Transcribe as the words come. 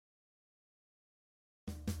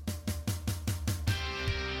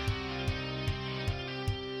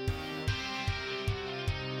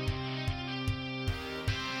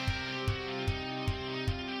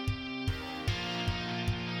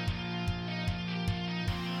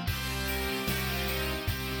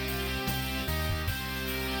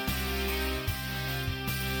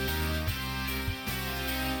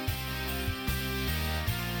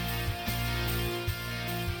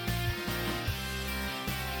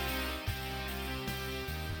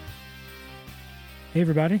Hey,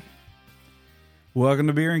 everybody. Welcome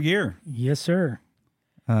to Beer and Gear. Yes, sir.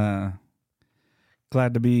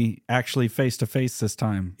 Glad to be actually face to face this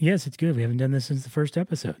time. Yes, it's good. We haven't done this since the first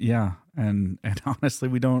episode. Yeah, and honestly,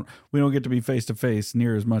 we don't get to be face to face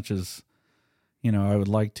near as much as I would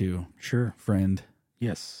like to. Sure. Friend.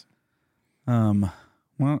 Yes. Well,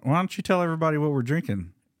 why don't you tell everybody what we're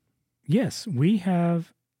drinking? Yes, we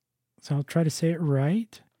have. So I'll try to say it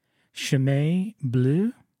right. Chimay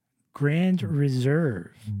Bleu Grand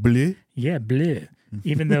Reserve. Bleu. Yeah, Bleu.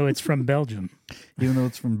 Even though it's from Belgium. Even though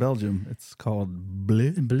it's from Belgium, it's called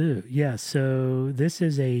Bleu. Bleu. Yeah. So this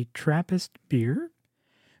is a Trappist beer.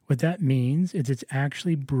 What that means is it's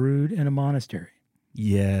actually brewed in a monastery.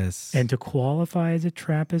 Yes. And to qualify as a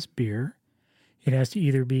Trappist beer, it has to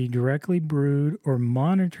either be directly brewed or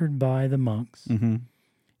monitored by the monks. Mm-hmm.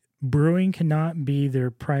 Brewing cannot be their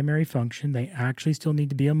primary function. They actually still need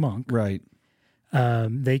to be a monk. Right.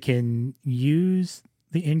 They can use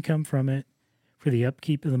the income from it for the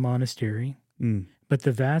upkeep of the monastery, but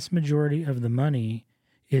the vast majority of the money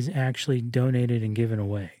is actually donated and given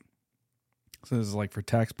away. So this is like for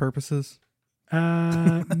tax purposes?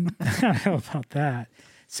 I don't know about that.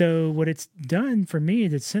 So what it's done for me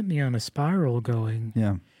is it sent me on a spiral going,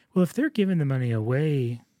 Yeah. well, if they're giving the money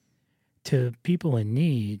away to people in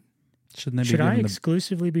need, Should I should I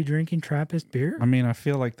exclusively be drinking Trappist beer? I mean, I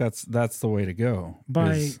feel like that's the way to go.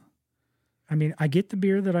 I get the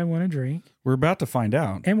beer that I want to drink. We're about to find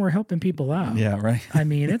out. And we're helping people out. Yeah, right. I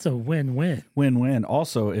mean, it's a win-win. Win-win.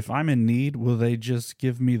 Also, if I'm in need, will they just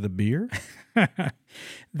give me the beer?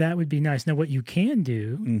 That would be nice. Now, what you can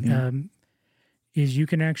do is you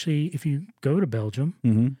can actually, if you go to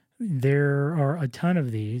Belgium, there are a ton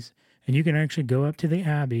of these, and you can actually go up to the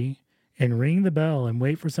Abbey and ring the bell and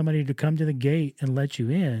wait for somebody to come to the gate and let you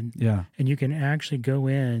in. Yeah. And you can actually go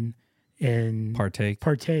in and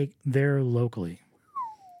partake there locally.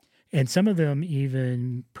 And some of them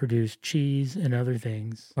even produce cheese and other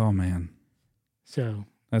things. Oh, man. So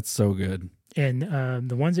that's so good. And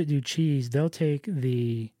the ones that do cheese, they'll take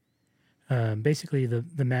the basically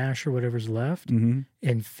the mash or whatever's left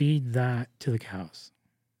and feed that to the cows.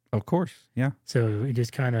 Of course. Yeah. So it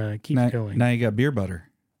just kind of keeps going. Now you got beer butter.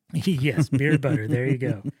 Yes, beer butter. There you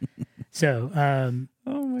go. So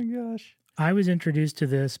oh my gosh. I was introduced to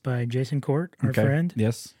this by Jason Court, our friend.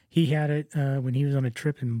 Yes. He had it when he was on a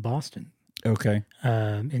trip in Boston. Okay.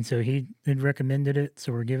 And so he had recommended it,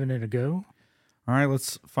 so we're giving it a go. All right,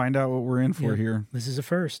 let's find out what we're in for here. This is a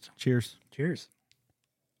first. Cheers. Cheers.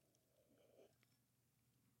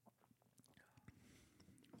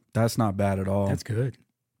 That's not bad at all. That's good.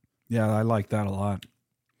 Yeah, I like that a lot.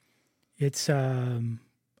 It's,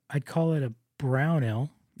 I'd call it a brown ale.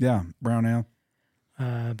 Yeah, brown ale.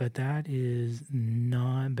 But that is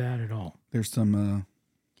not bad at all. There's some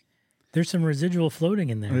residual floating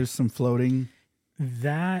in there. There's some floating.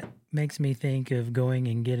 That makes me think of going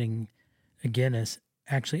and getting a Guinness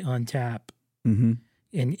actually on tap in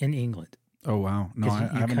England. Oh, wow. No, I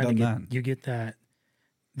haven't done that. You get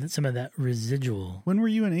some of that residual. When were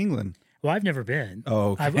you in England? Well, I've never been.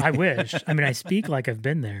 Oh, okay. I wish. I mean, I speak like I've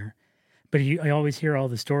been there, but I always hear all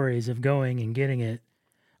the stories of going and getting it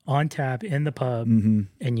on tap in the pub,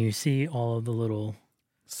 and you see all of the little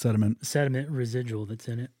sediment residual that's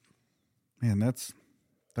in it. Man, that's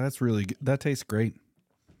really good. That tastes great.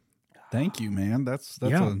 Thank you, man. That's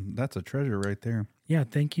a treasure right there. Yeah,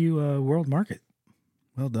 thank you, World Market.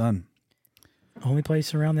 Well done. Only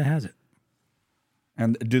place around that has it.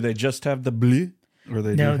 And do they just have the bleu? Or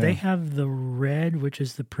they have the red, which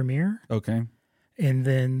is the premier. Okay. And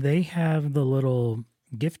then they have the little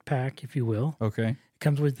gift pack, if you will. Okay. It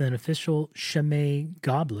comes with an official Chimay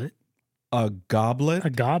goblet. A goblet? A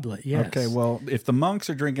goblet, yes. Okay, well, if the monks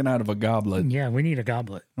are drinking out of a goblet. Yeah, we need a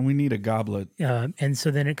goblet. And we need a goblet. And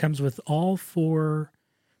so then it comes with all 4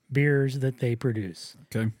 beers that they produce.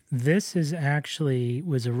 Okay. This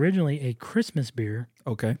was originally a Christmas beer.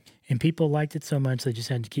 Okay. And people liked it so much they just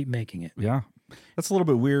had to keep making it. Yeah. That's a little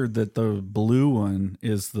bit weird that the blue one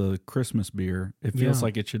is the Christmas beer. It feels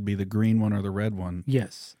like it should be the green one or the red one.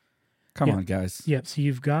 Yes. Come on, guys. Yep. So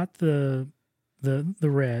you've got the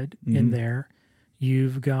red in there.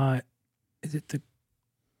 You've got, is it the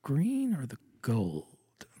green or the gold?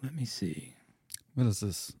 Let me see. What is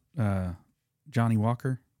this? Johnny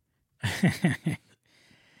Walker?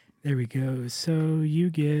 There we go. So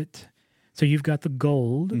you've got the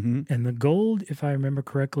gold, and the gold, if I remember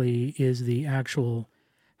correctly, is the actual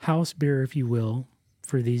house beer, if you will,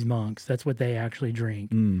 for these monks. That's what they actually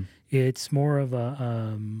drink. It's more of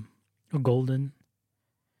a golden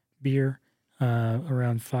beer,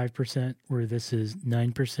 around 5%, where this is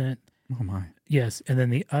 9%. Oh my. Yes, and then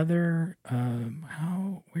the other,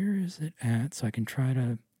 where is it at? So I can try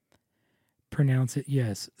to pronounce it.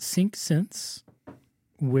 Yes, Cinq Cents,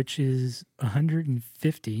 which is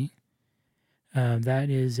 150. That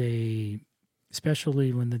is a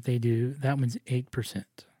specialty one that they do. That one's 8%.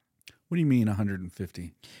 What do you mean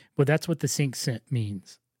 150? Well, that's what the Cinq Cent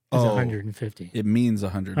means. Is 150. It means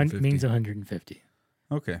 150. Means 150.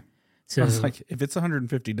 Okay. So I was like, if it's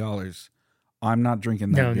 $150, I'm not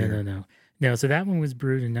drinking that beer. No, so that one was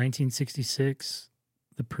brewed in 1966.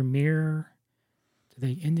 The premier, do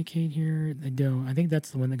they indicate here? They don't. I think that's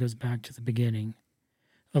the one that goes back to the beginning,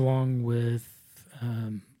 along with,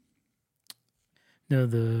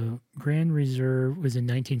 the Grand Reserve was in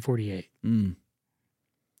 1948.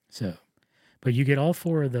 So, but you get all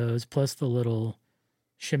four of those plus the little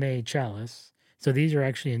Chimay chalice. So these are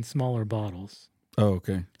actually in smaller bottles. Oh,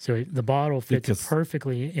 okay. So the bottle fits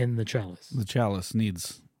perfectly in the chalice. The chalice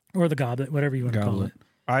needs... Or the goblet, whatever you want to call it.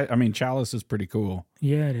 I mean, chalice is pretty cool.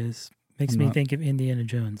 Yeah, it is. Makes me think of Indiana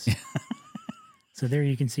Jones. So there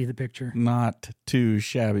you can see the picture. Not too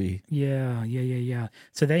shabby. Yeah.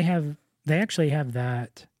 So they actually have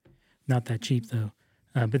that, not that cheap though,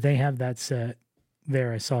 but they have that set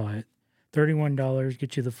there. I saw it. $31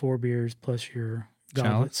 get you the 4 beers plus your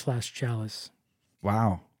goblet / chalice.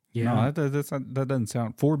 Wow. Yeah. No, that doesn't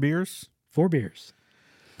sound... 4 beers? 4 beers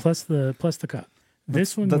plus the cup.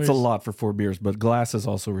 That's a lot for 4 beers, but glass is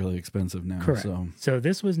also really expensive now. Correct. So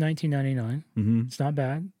this was $19.99. Mm-hmm. It's not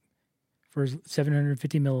bad for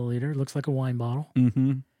 750 milliliter. It looks like a wine bottle.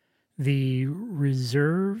 Mm-hmm. The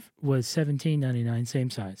reserve was $17.99, same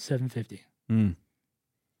size, $7.50.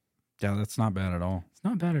 Yeah, that's not bad at all. It's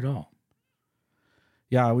not bad at all.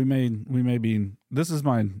 Yeah, we may be. This is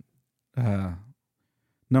my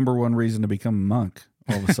number one reason to become a monk.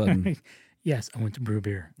 All of a sudden. Yes, I went to brew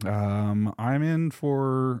beer. I'm in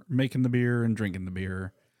for making the beer and drinking the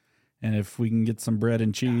beer. And if we can get some bread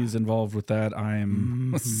and cheese involved with that,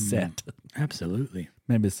 I'm set. Absolutely.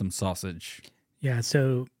 Maybe some sausage. Yeah,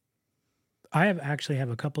 so I actually have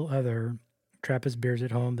a couple other Trappist beers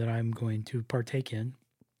at home that I'm going to partake in.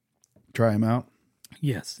 Try them out?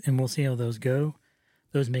 Yes, and we'll see how those go.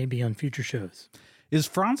 Those may be on future shows. Is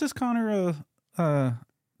Francis Connor a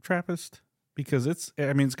Trappist? Because it's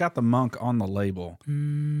got the monk on the label.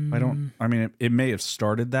 It may have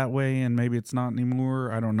started that way and maybe it's not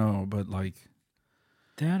anymore. I don't know, but like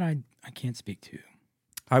that I can't speak to.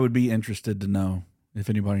 I would be interested to know. If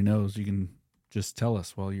anybody knows, you can just tell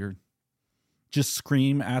us while you're just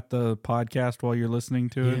scream at the podcast while you're listening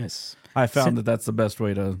to it. Yes. I found that's the best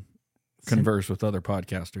way to converse with other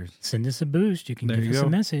podcasters. Send us a boost. You can give us a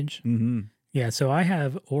message. Mm-hmm. Yeah, so I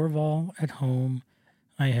have Orval at home.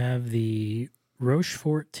 I have the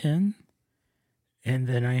Rochefort 10, and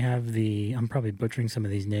then I have I'm probably butchering some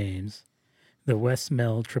of these names, the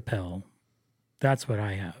Westmel Tripel. That's what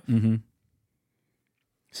I have. Mm-hmm.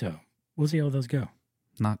 So we'll see how those go.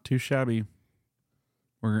 Not too shabby.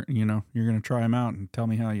 You're going to try them out and tell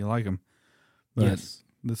me how you like them. But yes.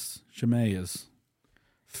 This Chimay is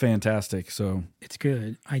fantastic, so. It's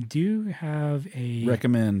good. I do have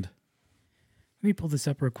recommend. Let me pull this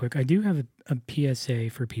up real quick. I do have a PSA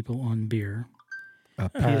for people on beer. A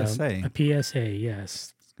PSA? A PSA,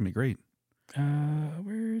 yes. It's going to be great.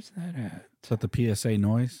 Where's that at? Is that the PSA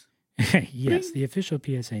noise? Yes, the official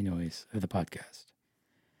PSA noise of the podcast.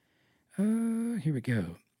 Here we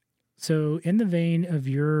go. So in the vein of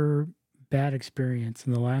your bad experience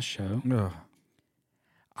in the last show,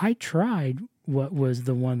 I tried what was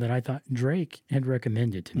the one that I thought Drake had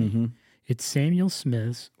recommended to me. Mm-hmm. It's Samuel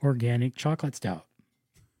Smith's Organic Chocolate Stout.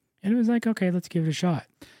 And it was like, okay, let's give it a shot.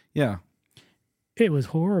 Yeah. It was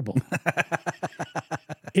horrible.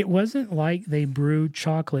 It wasn't like they brewed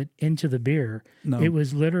chocolate into the beer. No. It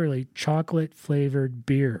was literally chocolate flavored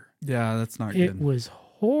beer. Yeah, that's not good. It was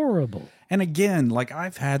horrible. And again, like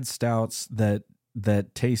I've had stouts that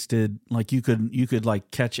tasted like you could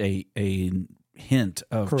like catch a hint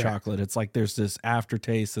of Correct. chocolate. It's like there's this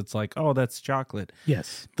aftertaste that's like, oh, that's chocolate.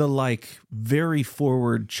 Yes. The like very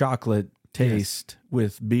forward chocolate taste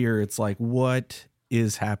with beer, it's like, what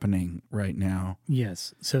is happening right now?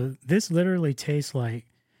 Yes. So this literally tastes like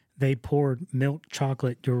they poured milk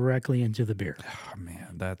chocolate directly into the beer. Oh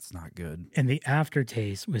man, that's not good. And the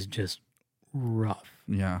aftertaste was just rough.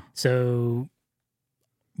 Yeah. So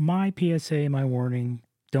my PSA, my warning,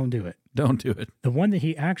 don't do it. Don't do it. The one that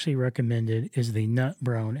he actually recommended is the Nut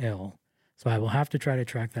Brown Ale. So I will have to try to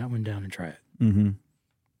track that one down and try it. Mm-hmm.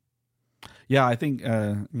 Yeah, I think,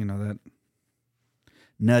 that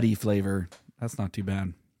nutty flavor, that's not too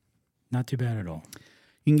bad. Not too bad at all.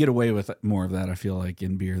 You can get away with more of that, I feel like,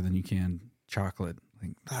 in beer than you can chocolate.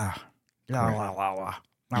 Like,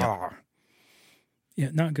 Yeah,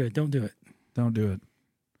 not good. Don't do it. Don't do it.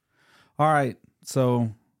 All right.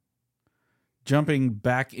 So jumping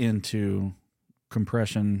back into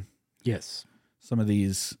compression. Yes. Some of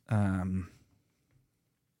these,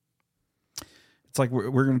 it's like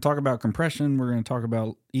we're going to talk about compression. We're going to talk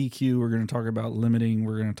about EQ. We're going to talk about limiting.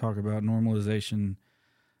 We're going to talk about normalization.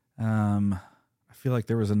 I feel like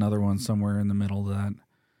there was another one somewhere in the middle of that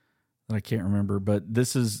I can't remember, but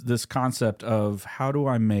this is this concept of how do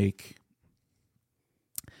I make,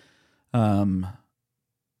 I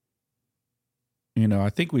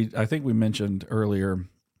think we mentioned earlier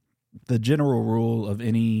the general rule of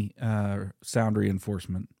any sound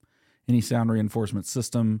reinforcement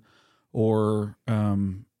system, or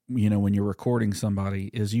when you're recording somebody,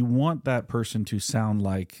 is you want that person to sound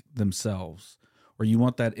like themselves, or you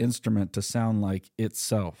want that instrument to sound like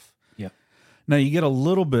itself. Yeah. Now you get a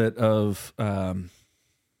little bit of away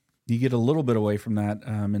from that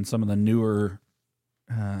in some of the newer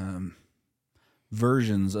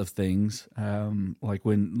versions of things, like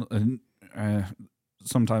when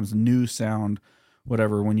sometimes new sound,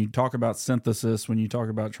 whatever, when you talk about synthesis, when you talk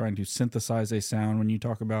about trying to synthesize a sound, when you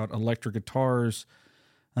talk about electric guitars,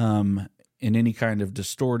 in any kind of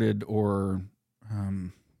distorted or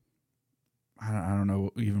I don't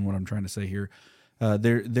know even what I'm trying to say here.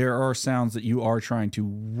 There are sounds that you are trying to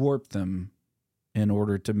warp them in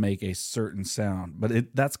order to make a certain sound,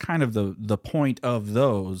 but that's kind of the point of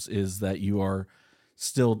those, is that you are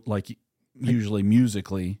still usually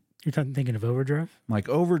musically. You're thinking of overdrive? Like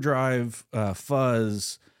overdrive,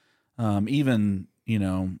 fuzz, even,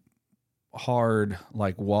 hard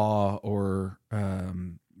like wah or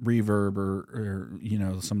reverb or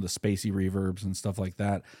some of the spacey reverbs and stuff like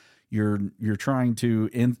that. You're trying to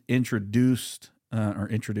introduce,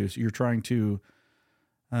 you're trying to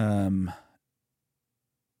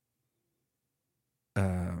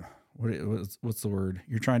what's the word?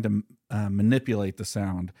 You're trying to manipulate the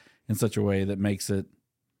sound in such a way that makes it,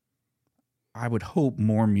 I would hope,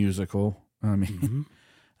 more musical. I mean,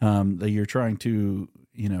 that you're trying to,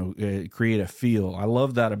 create a feel. I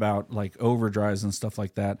love that about like overdrives and stuff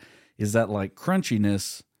like that, is that like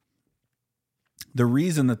crunchiness. The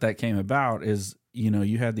reason that came about is,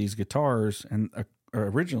 you had these guitars, and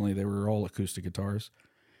originally they were all acoustic guitars.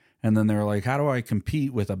 And then they're like, how do I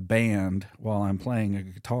compete with a band while I'm playing a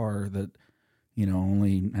guitar that,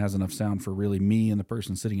 only has enough sound for really me and the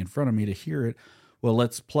person sitting in front of me to hear it? Well,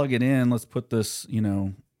 let's plug it in. Let's put this,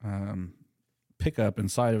 pickup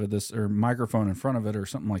inside of it, or microphone in front of it, or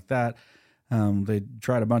something like that. They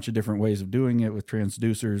tried a bunch of different ways of doing it with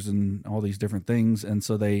transducers and all these different things. And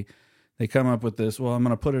so they come up with this, well, I'm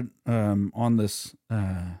going to put it on this,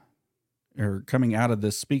 or coming out of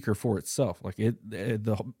this speaker for itself. Like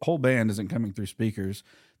the whole band isn't coming through speakers.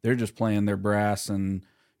 They're just playing their brass and,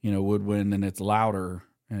 woodwind, and it's louder.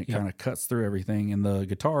 And it kind of cuts through everything. And the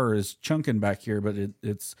guitar is chunking back here, but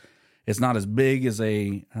it's not as big as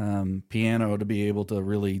a piano to be able to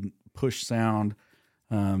really push sound,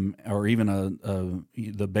 or even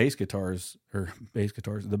the bass guitars,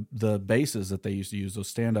 the basses that they used to use, those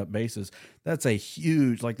stand-up basses. That's a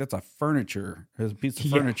huge, that's a furniture, a piece of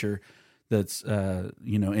furniture that's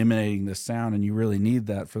emanating this sound, and you really need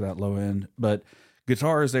that for that low end. But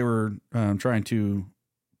guitars, they were trying to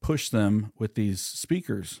push them with these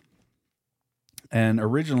speakers. And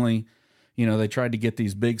originally, they tried to get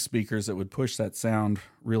these big speakers that would push that sound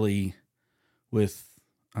really with,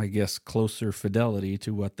 I guess, closer fidelity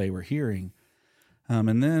to what they were hearing.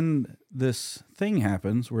 And then this thing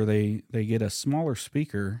happens where they get a smaller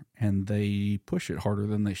speaker and they push it harder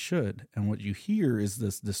than they should. And what you hear is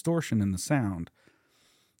this distortion in the sound.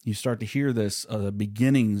 You start to hear this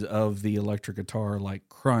beginnings of the electric guitar, like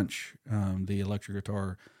crunch, the electric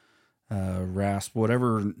guitar rasp,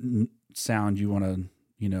 whatever sound you want to,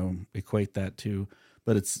 equate that to.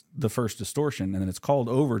 But it's the first distortion, and it's called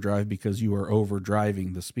overdrive because you are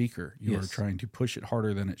overdriving the speaker. You are trying to push it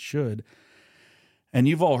harder than it should. And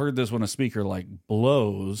you've all heard this when a speaker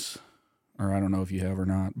blows, or I don't know if you have or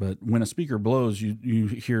not, but when a speaker blows, you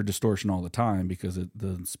hear distortion all the time because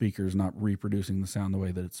the speaker is not reproducing the sound the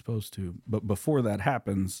way that it's supposed to. But before that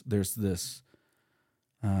happens, there's this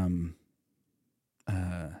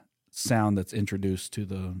sound that's introduced to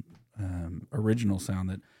the original sound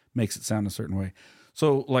that makes it sound a certain way.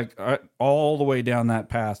 So all the way down that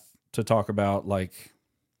path to talk about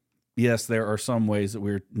yes, there are some ways that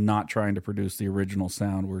we're not trying to produce the original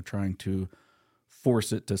sound. We're trying to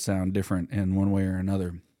force it to sound different in one way or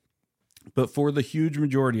another. But for the huge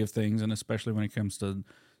majority of things, and especially when it comes to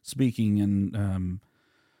speaking and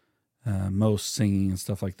most singing and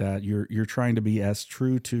stuff like that. You're trying to be as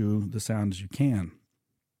true to the sound as you can.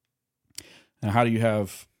 Now, how do you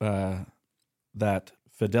have that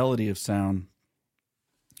fidelity of sound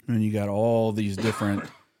when you got all these different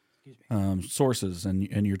sources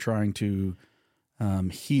and you're trying to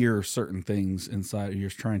hear certain things inside? You're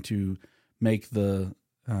trying to make the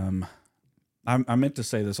I meant to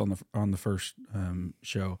say this on the first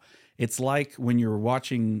show. It's like when you're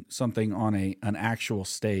watching something on an actual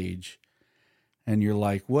stage, and you're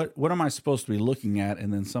like, "What am I supposed to be looking at?"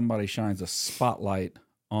 And then somebody shines a spotlight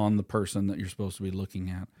on the person that you're supposed to be looking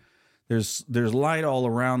at. There's light all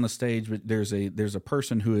around the stage, but there's a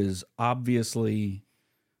person who is obviously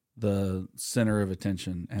the center of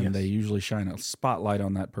attention, and they usually shine a spotlight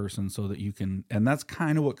on that person so that you can. And that's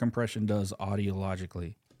kind of what compression does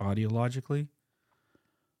audio-wise.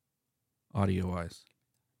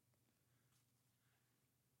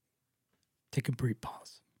 Take a brief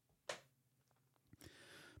pause.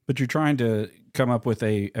 But you're trying to come up with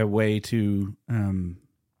a way to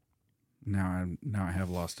now I have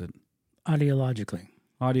lost it. Audiologically.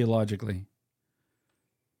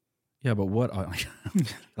 Yeah, but what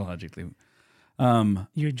audiologically?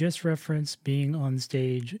 You just referenced being on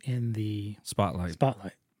stage in the spotlight.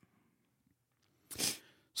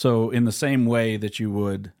 So in the same way that you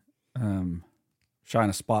would shine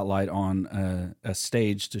a spotlight on a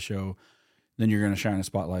stage to show, then you're going to shine a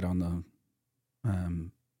spotlight on the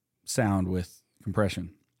sound with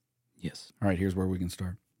compression. Yes. All right, here's where we can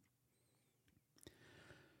start.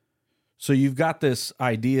 So you've got this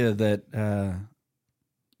idea that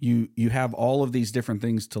you have all of these different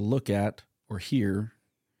things to look at or hear,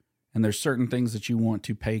 and there's certain things that you want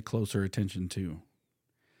to pay closer attention to.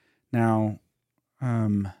 Now,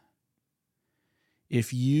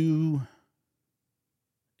 if you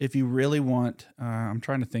really want, I'm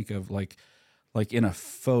trying to think of like in a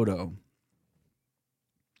photo,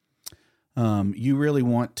 you really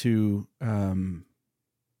want to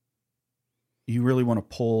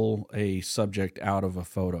pull a subject out of a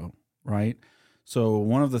photo, right? So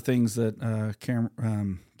one of the things that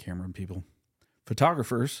Cameron people,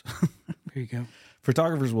 photographers, there you go,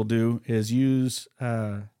 photographers will do is use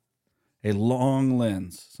a long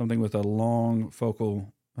lens, something with a long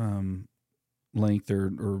focal length or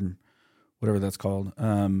whatever that's called.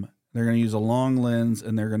 They're going to use a long lens,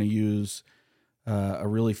 and they're going to use a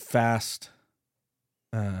really fast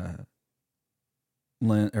lens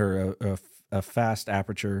or a fast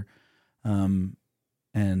aperture, and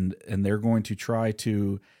they're going to try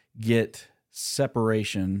to get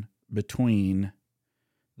separation between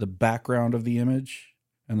the background of the image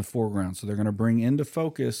and the foreground. So they're going to bring into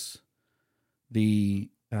focus the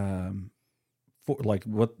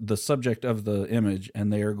what the subject of the image,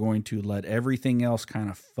 and they are going to let everything else kind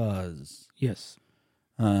of fuzz. Yes.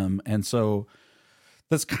 And so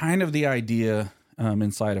that's kind of the idea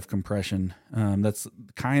inside of compression. That's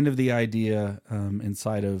kind of the idea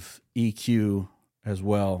inside of EQ as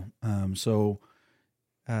well. So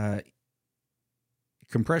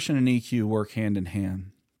compression and EQ work hand in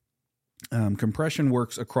hand. Compression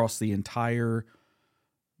works across the entire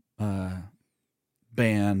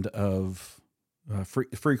band of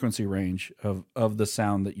frequency range of the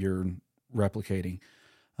sound that you're replicating.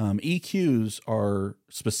 EQs are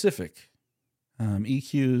specific.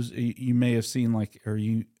 EQs you may have seen or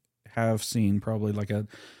you have seen probably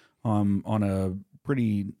on a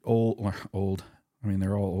pretty old. I mean,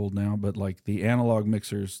 they're all old now, but like the analog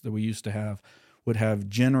mixers that we used to have would have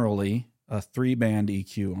generally a 3-band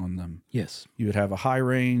EQ on them. Yes. You would have a high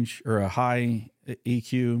range or a high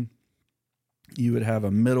EQ. You would have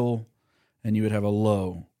a middle, and you would have a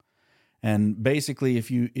low. And basically,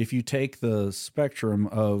 if you take the spectrum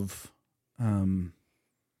of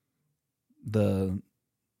the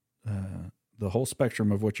whole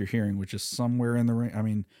spectrum of what you're hearing, which is somewhere in the range. I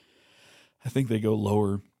mean, I think they go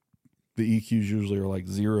lower. The EQs usually are like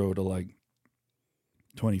 0 to like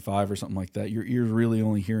 25 or something like that. Your ear's really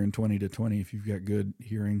only hearing 20 to 20 if you've got good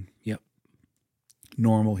hearing. Yep.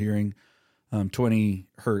 Normal hearing, 20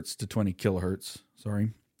 hertz to 20 kilohertz.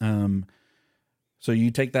 Sorry. So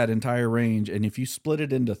you take that entire range, and if you split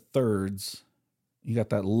it into thirds, you got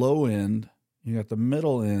that low end, you got the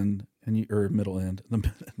middle end, the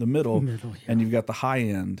middle, yeah. And you've got the high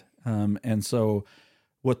end. And so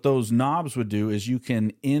what those knobs would do is you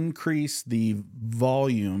can increase the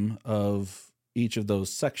volume of each of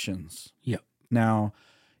those sections. Yep. Now,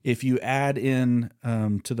 if you add in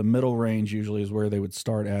to the middle range, usually is where they would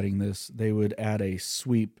start adding this, they would add a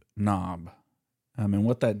sweep knob. And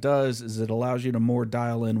what that does is it allows you to more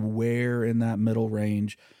dial in where in that middle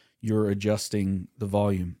range you're adjusting the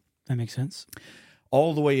volume. That makes sense.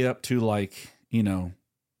 all the way up to like,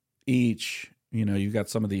 each, you've got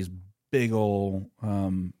some of these big old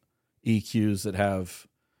EQs that have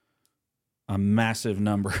a massive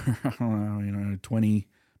number, I don't know, 20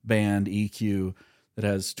 band EQ that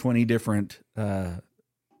has 20 different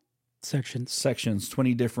sections,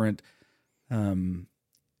 20 different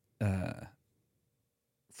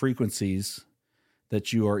frequencies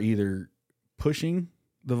that you are either pushing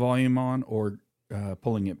the volume on or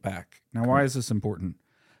pulling it back. Now, why is this important?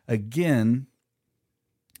 Again,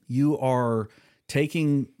 you are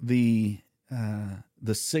taking the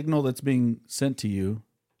signal that's being sent to you,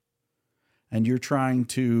 and you're trying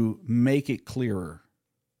to make it clearer.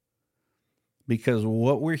 Because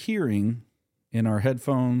what we're hearing in our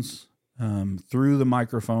headphones, through the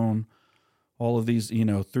microphone, all of these,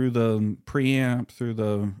 through the preamp, through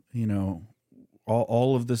the,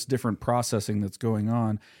 all of this different processing that's going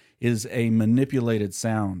on is a manipulated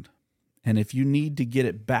sound. And if you need to get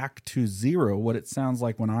it back to zero, what it sounds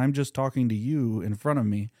like when I'm just talking to you in front of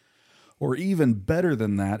me, or even better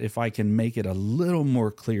than that, if I can make it a little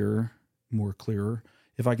more clearer,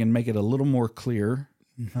 if I can make it a little more clear,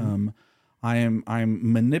 I'm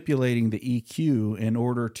manipulating the EQ in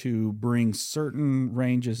order to bring certain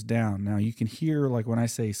ranges down. Now you can hear, like when I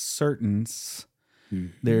say certains,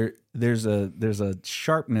 there's a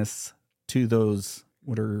sharpness to those,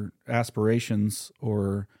 what are aspirations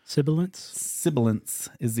or sibilants. Sibilants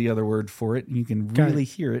is the other word for it. You can really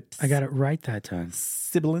hear it. I got it right that time.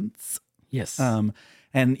 Sibilants. Yes.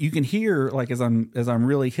 And you can hear, like as I'm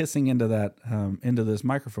really hissing into that into this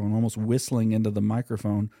microphone, almost whistling into the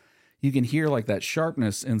microphone, you can hear like that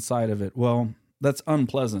sharpness inside of it. Well, that's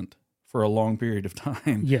unpleasant for a long period of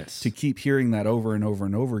time. Yes. To keep hearing that over and over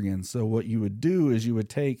and over again. So what you would do is you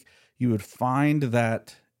would find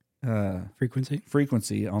that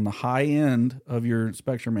frequency on the high end of your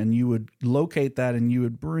spectrum, and you would locate that and you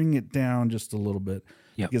would bring it down just a little bit.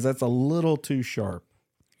 Because that's a little too sharp.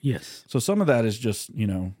 Yes. So some of that is just,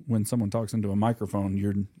 when someone talks into a microphone,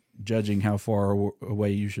 you're judging how far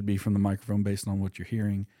away you should be from the microphone based on what you're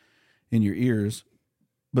hearing in your ears.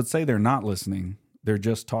 But say they're not listening, they're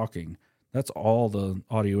just talking. That's all the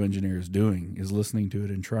audio engineer is doing, is listening to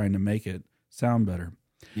it and trying to make it sound better.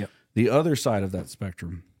 Yep. The other side of that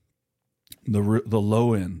spectrum, the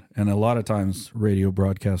low end, and a lot of times radio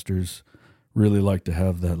broadcasters really like to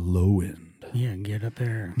have that low end. Yeah, get up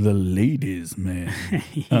there. The ladies, man.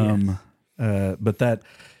 Yes. But that,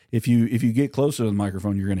 if you get closer to the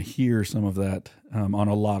microphone, you're going to hear some of that on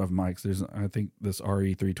a lot of mics. There's, I think, this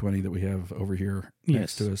RE320 that we have over here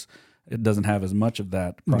next to us. It doesn't have as much of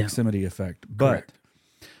that proximity effect, but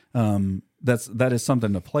that is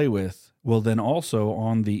something to play with. Well, then also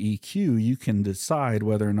on the EQ, you can decide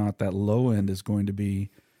whether or not that low end is going to be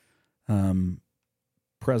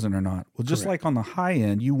present or not. Well, just like on the high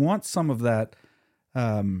end, you want some of that.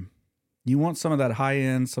 You want some of that high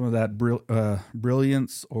end, some of that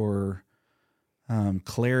brilliance or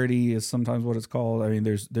clarity is sometimes what it's called. I mean,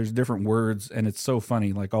 there's different words, and it's so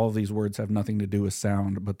funny. Like all of these words have nothing to do with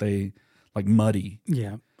sound, but they like muddy.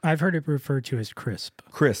 Yeah, I've heard it referred to as crisp.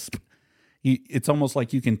 Crisp. It's almost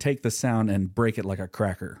like you can take the sound and break it like a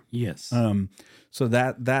cracker. Yes. So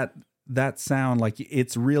that sound, like,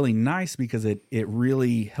 it's really nice because it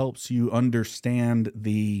really helps you understand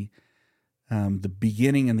the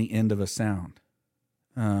beginning and the end of a sound.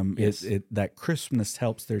 Yes. That crispness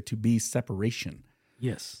helps there to be separation.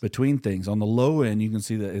 Yes. Between things. On the low end, you can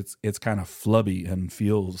see that it's kind of flubby and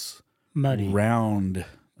feels muddy, round,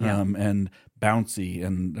 and bouncy.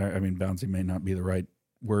 And I mean, bouncy may not be the right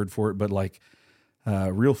word for it, but like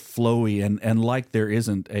real flowy and like there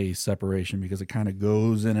isn't a separation because it kind of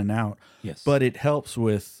goes in and out. Yes. But it helps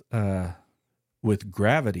with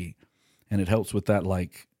gravity, and it helps with that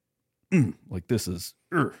like this is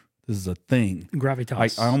a thing.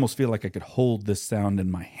 Gravitas. I almost feel like I could hold this sound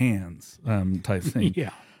in my hands, type thing.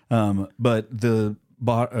 Yeah. But the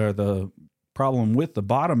problem with the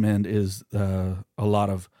bottom end is a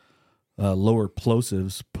lot of lower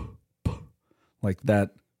plosives, like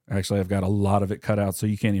that. Actually, I've got a lot of it cut out, so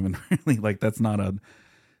you can't even really, like, that's not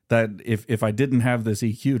that if I didn't have this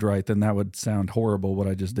EQ'd right, then that would sound horrible what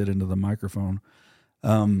I just did into the microphone.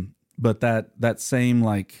 But that same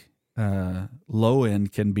like low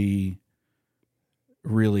end can be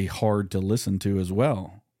really hard to listen to as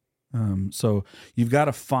well. So you've got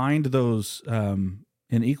to find those in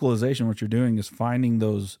equalization. What you're doing is finding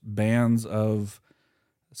those bands of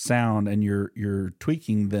sound, and you're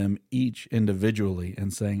tweaking them each individually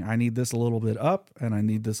and saying, I need this a little bit up and I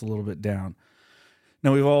need this a little bit down.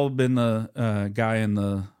 Now, we've all been the guy in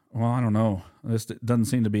the, well, I don't know, this doesn't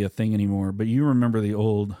seem to be a thing anymore, but you remember the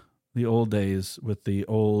old the old days with the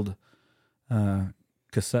old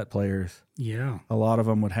cassette players. Yeah. A lot of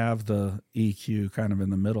them would have the EQ kind of in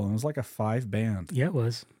the middle. And it was like a 5-band. Yeah, it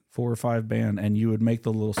was. 4 or 5 band. And you would make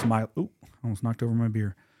the little smile. Ooh, almost knocked over my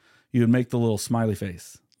beer. You would make the little smiley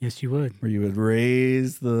face. Yes, you would. Where you would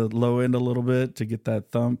raise the low end a little bit to get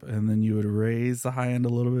that thump. And then you would raise the high end a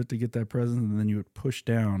little bit to get that presence. And then you would push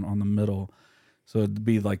down on the middle. So it'd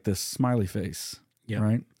be like this smiley face. Yep.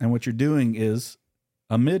 Right? And what you're doing is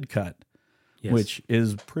a mid cut, Yes. which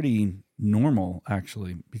is pretty normal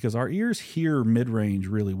actually, because our ears hear mid range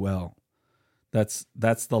really well. That's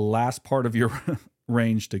the last part of your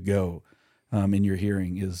range to go in your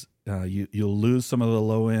hearing is you'll lose some of the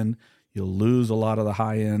low end, you'll lose a lot of the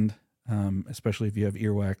high end, especially if you have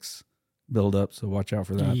earwax buildup. So watch out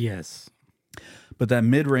for that. Yes. But that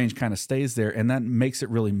mid range kind of stays there, and that makes it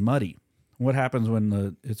really muddy. What happens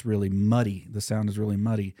when it's really muddy? The sound is really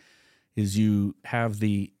muddy. Is you have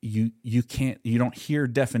you don't hear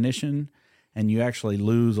definition, and you actually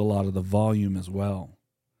lose a lot of the volume as well.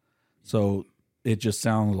 So it just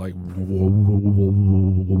sounds like, I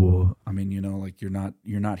mean, like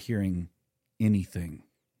you're not hearing anything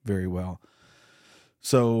very well.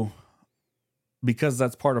 So because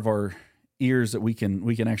that's part of our ears that we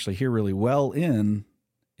can actually hear really well in,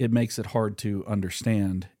 it makes it hard to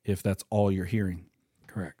understand if that's all you're hearing.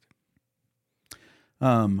 Correct.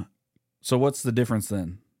 So what's the difference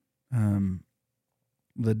then?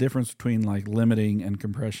 The difference between like limiting and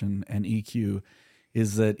compression and EQ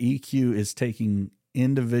is that EQ is taking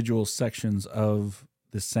individual sections of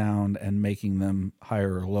the sound and making them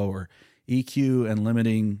higher or lower. EQ and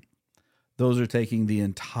limiting, those are taking the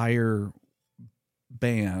entire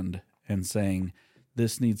band and saying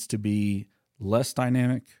this needs to be less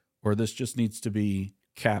dynamic, or this just needs to be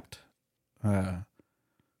capped. In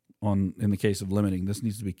the case of limiting, this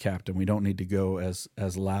needs to be capped, and we don't need to go as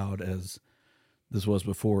loud as this was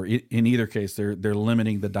before. In either case, they're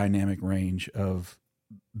limiting the dynamic range of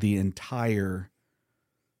the entire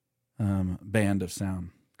band of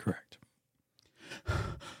sound. Correct.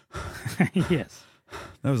 Yes.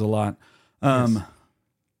 That was a lot. Yes.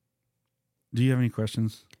 Do you have any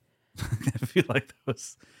questions? I feel like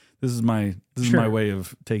this is my Sure. my way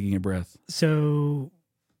of taking a breath. So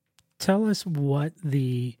tell us what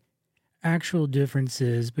the actual difference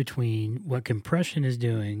is between what compression is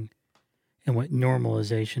doing and what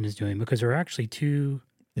normalization is doing, because there are actually two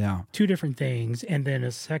different things. And then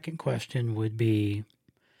a second question would be,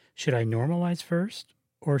 should I normalize first,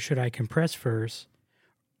 or should I compress first,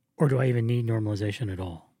 or do I even need normalization at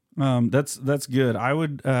all? That's good. I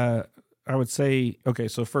would say, okay,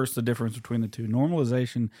 so first the difference between the two.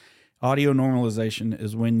 Normalization, audio normalization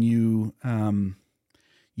is when you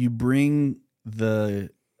bring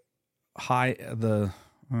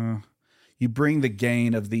you bring the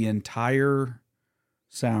gain of the entire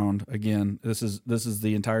sound. Again, this is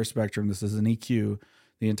the entire spectrum. This is an EQ.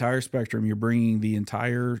 The entire spectrum, you're bringing the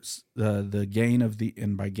entire the gain of the,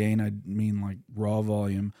 and by gain I mean like raw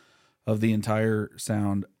volume of the entire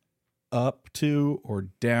sound up to or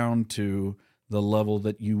down to the level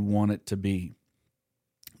that you want it to be.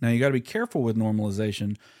 Now you got to be careful with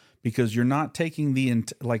normalization, because you're not taking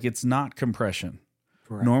like it's not compression.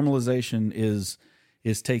 Correct. Normalization is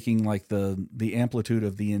taking like the amplitude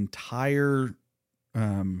of the entire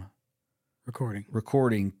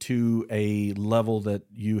recording to a level that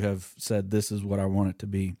you have said, this is what I want it to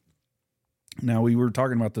be. Now, we were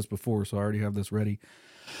talking about this before, so I already have this ready.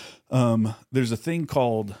 There's a thing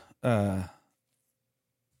called there's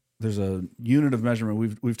a unit of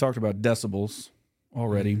measurement. We've talked about decibels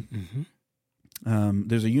already. Mm-hmm.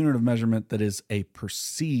 There's a unit of measurement that is a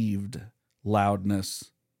perceived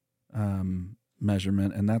loudness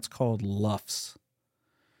measurement, and that's called LUFS.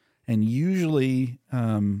 And usually,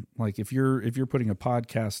 like if you're putting a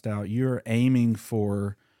podcast out, you're aiming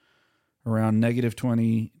for around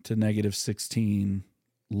 -20 to -16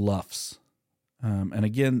 LUFS. And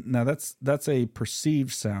again, now that's a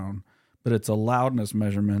perceived sound, but it's a loudness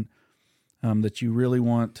measurement that you really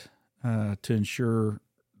want to ensure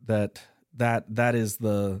that is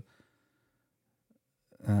the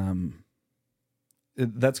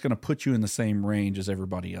that's going to put you in the same range as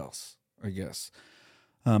everybody else, I guess.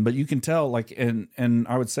 But you can tell, like, and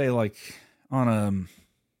I would say, like, on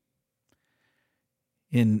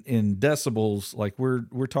in decibels, like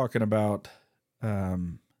we're talking about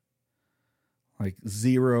like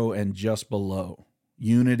 0 and just below.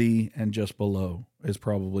 Unity and just below is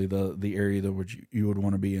probably the area that which you would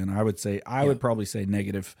want to be in. I would say would probably say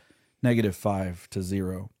 -5 to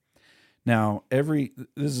 0. Now,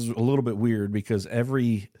 this is a little bit weird, because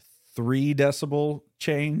every 3 decibel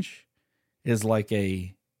change is like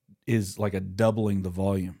is like a doubling the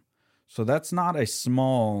volume. So that's not a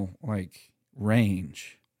small like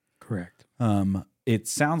range. Correct. It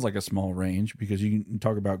sounds like a small range because you can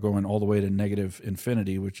talk about going all the way to negative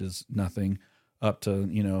infinity, which is nothing, up to,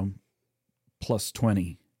 you know, plus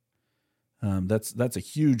 20. That's a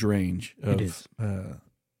huge range of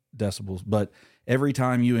decibels. But every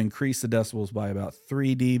time you increase the decibels by about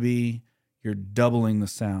 3 dB, you're doubling the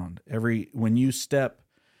sound. When you step,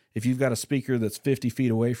 if you've got a speaker that's 50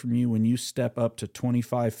 feet away from you, when you step up to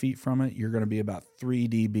 25 feet from it, you're going to be about 3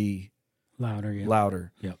 dB louder. Yeah.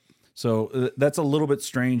 Louder. Yep. So that's a little bit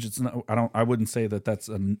strange. It's not. I wouldn't say that that's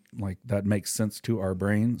like that makes sense to our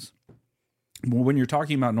brains. When you're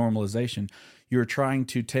talking about normalization, you're trying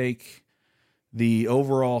to take the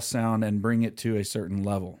overall sound and bring it to a certain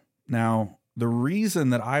level. Now, the reason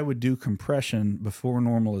that I would do compression before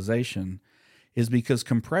normalization is because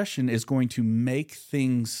compression is going to make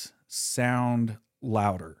things sound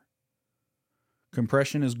louder.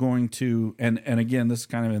 Compression is going to, and again, this is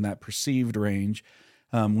kind of in that perceived range.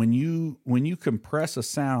 When you compress a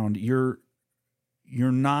sound, you're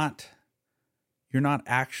not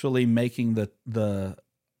actually making the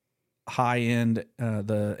high end,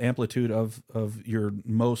 the amplitude of your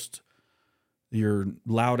loudest or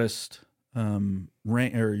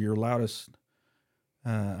your loudest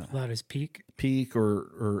peak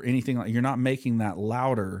or anything like. You're not making that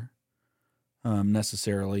louder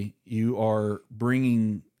necessarily. You are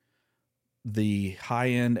bringing the high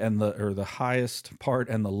end and the highest part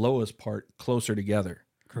and the lowest part closer together.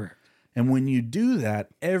 Correct. And when you do that,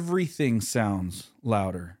 everything sounds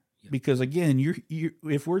louder. Yep. Because again, you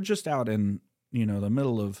if we're just out in, you know, the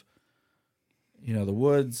middle of, you know, the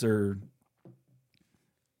woods, or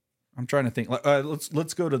I'm trying to think.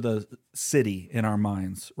 Let's go to the city in our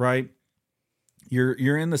minds, right?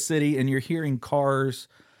 You're in the city and you're hearing cars,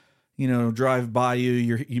 you know, drive by you.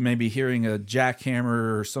 You may be hearing a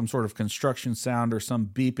jackhammer or some sort of construction sound or some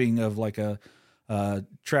beeping of like a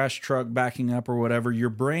trash truck backing up or whatever. Your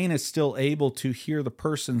brain is still able to hear the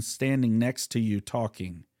person standing next to you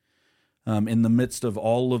talking in the midst of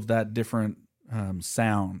all of that different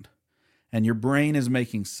sound. And your brain is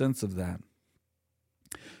making sense of that.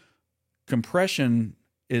 Compression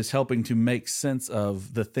is helping to make sense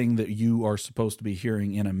of the thing that you are supposed to be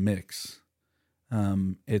hearing in a mix.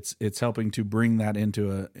 It's helping to bring that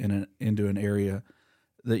into an area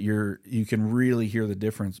that you can really hear the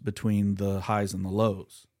difference between the highs and the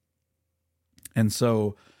lows. And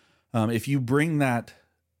so, if you bring that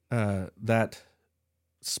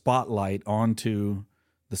spotlight onto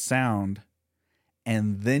the sound,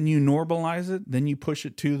 and then you normalize it, then you push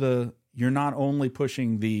it to you're not only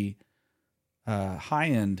pushing the high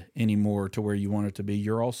end anymore to where you want it to be,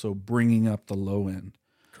 you're also bringing up the low end.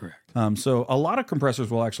 Correct. So a lot of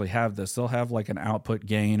compressors will actually have this. They'll have like an output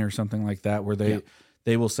gain or something like that, where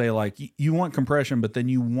they will say like, you want compression, but then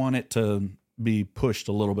you want it to be pushed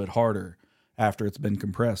a little bit harder after it's been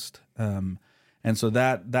compressed. And so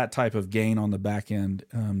that type of gain on the back end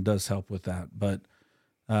does help with that. But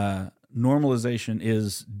normalization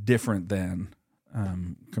is different than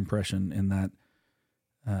compression in that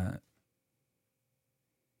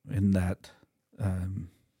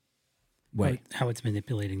way. How it's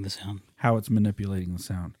manipulating the sound.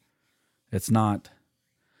 It's not.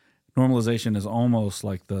 Normalization is almost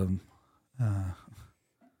like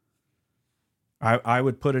I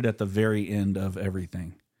would put it at the very end of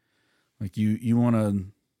everything. Like you want to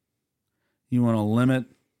limit,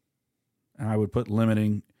 and I would put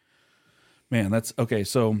limiting. Man, that's okay.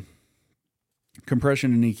 So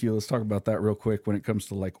compression and EQ, let's talk about that real quick when it comes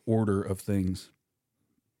to like order of things.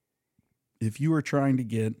 If you are trying to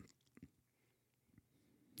get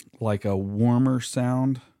like a warmer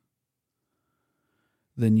sound,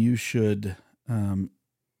 then you should,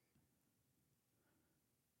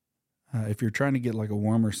 if you're trying to get like a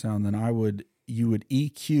warmer sound, then you would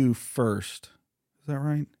EQ first. Is that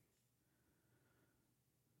right?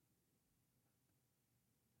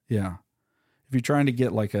 Yeah. If you're trying to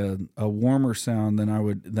get like a warmer sound, then I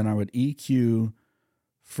would EQ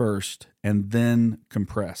first and then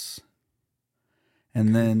compress.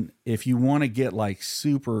 And then if you want to get like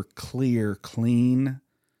super clear, clean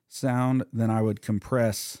sound, then I would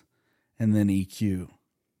compress and then EQ.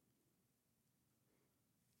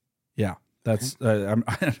 Yeah, that's I'm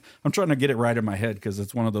trying to get it right in my head because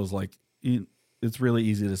it's one of those like it's really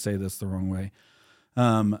easy to say this the wrong way.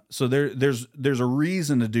 So there's a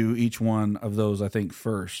reason to do each one of those, I think,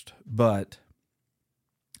 first. But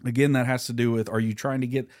again, that has to do with, are you trying to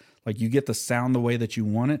get like you get the sound the way that you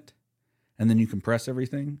want it, and then you compress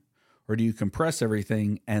everything? Or do you compress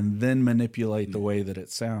everything and then manipulate the way that it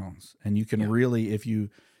sounds? And you can really, if you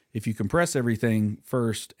if you compress everything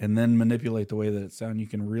first and then manipulate the way that it sounds, you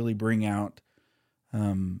can really bring out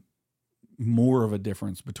more of a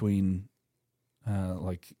difference between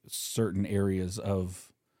like certain areas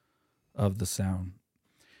of the sound.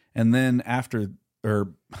 And then I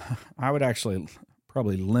would actually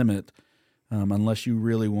probably limit, unless you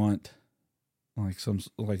really want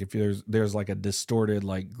like if there's like a distorted,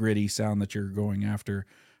 like gritty sound that you're going after,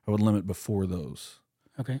 I would limit before those.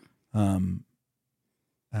 Okay. You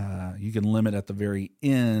can limit at the very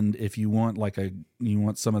end if you want you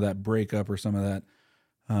want some of that breakup or some of that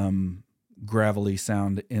gravelly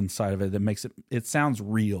sound inside of it that makes it sounds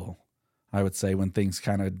real. I would say when things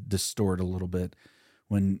kind of distort a little bit,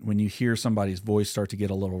 when you hear somebody's voice start to get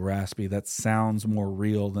a little raspy, that sounds more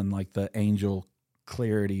real than like the angel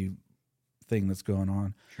clarity thing that's going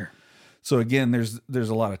on. Sure. So again, there's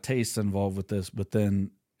a lot of taste involved with this, but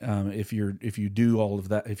then if you do all of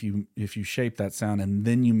that, if you shape that sound and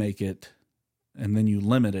then you make it, and then you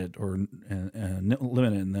limit it or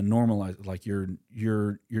limit it and then normalize it, like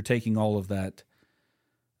you're taking all of that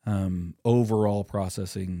overall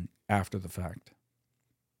processing after the fact.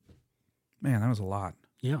 Man, that was a lot.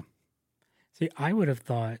 Yeah. See, I would have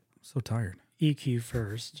thought So tired. EQ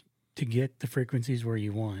first to get the frequencies where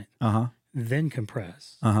you want, then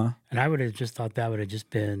compress. And I would have just thought that would have just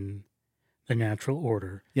been the natural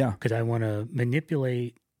order. Yeah. Because I want to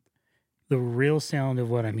manipulate the real sound of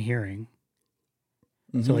what I'm hearing.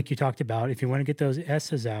 Mm-hmm. So like you talked about, if you want to get those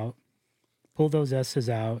S's out, pull those S's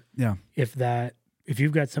out. Yeah. If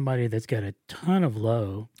you've got somebody that's got a ton of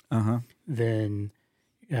low, then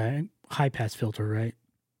high pass filter, right?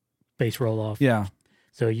 Bass roll off. Yeah.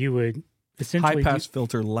 So you would essentially high pass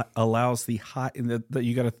filter allows the high that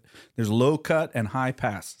you got to. There's low cut and high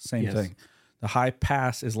pass. Same thing. The high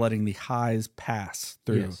pass is letting the highs pass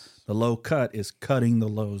through. Yes. The low cut is cutting the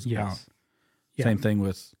lows out. Yeah. Same thing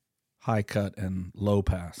with high cut and low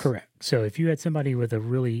pass. Correct. So if you had somebody with a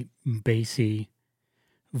really bassy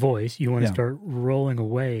voice, you want to start rolling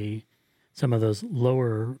away some of those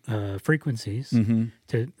lower frequencies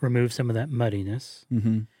to remove some of that muddiness.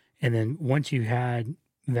 And then once you had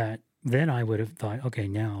that, then I would have thought, okay,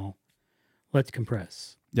 now let's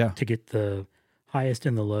compress to get the highest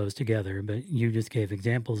and the lows together. But you just gave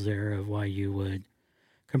examples there of why you would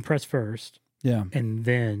compress first and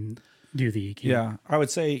then do the EQ. Yeah, I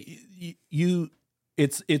would say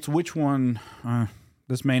it's which one,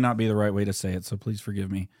 this may not be the right way to say it, so please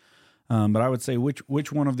forgive me. But I would say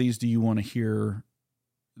which one of these do you want to hear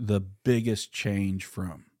the biggest change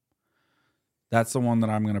from? That's the one that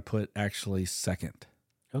I'm going to put actually second.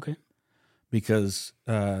 Okay. Because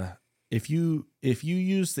if you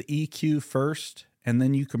use the EQ first and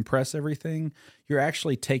then you compress everything, you're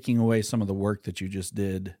actually taking away some of the work that you just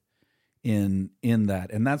did in that.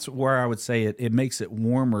 And that's where I would say it makes it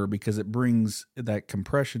warmer, because it brings that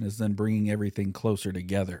compression is then bringing everything closer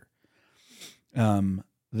together.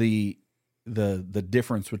 The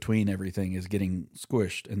difference between everything is getting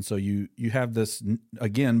squished. And so you have this,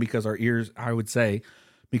 again, because our ears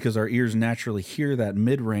naturally hear that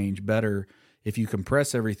mid-range better. If you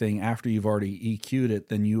compress everything after you've already EQ'd it,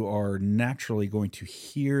 then you are naturally going to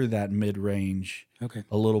hear that mid-range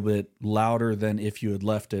a little bit louder than if you had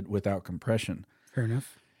left it without compression. Fair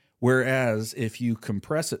enough. Whereas if you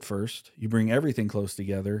compress it first, you bring everything close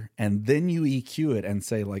together, and then you EQ it and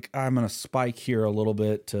say, like, I'm going to spike here a little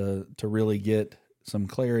bit to really get some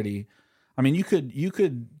clarity. I mean, you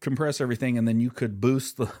could compress everything and then you could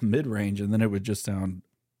boost the mid-range, and then it would just sound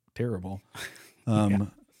terrible.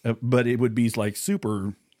 But it would be like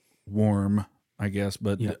super warm, I guess,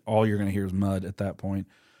 but all you're going to hear is mud at that point.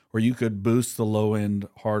 Or you could boost the low end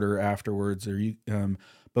harder afterwards, or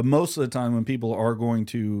but most of the time when people are going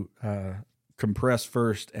to compress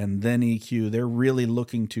first and then EQ, they're really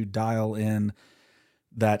looking to dial in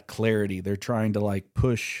that clarity. They're trying to like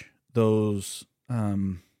push those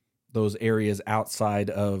areas outside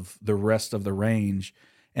of the rest of the range.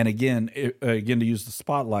 And again, to use the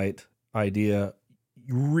spotlight idea,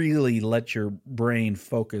 really let your brain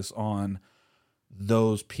focus on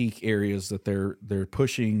those peak areas that they're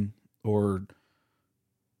pushing, or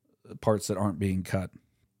parts that aren't being cut.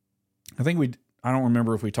 I don't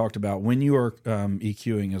remember if we talked about when you are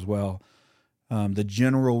EQing as well. The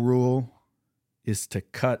general rule is to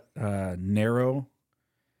cut narrow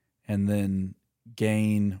and then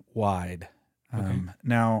gain wide.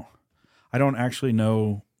 Now, I don't actually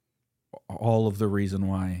know all of the reason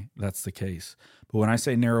why that's the case. But when I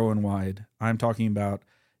say narrow and wide, I'm talking about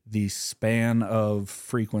the span of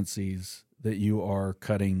frequencies that you are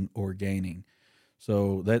cutting or gaining.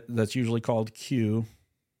 So that's usually called Q.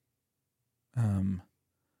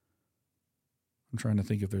 I'm trying to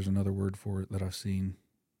think if there's another word for it that I've seen.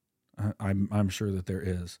 I'm sure that there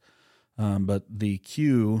is. But the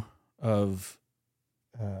Q of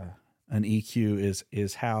an EQ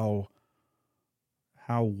is how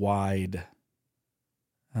wide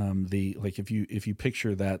like if you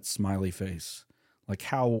picture that smiley face, like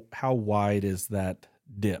how wide is that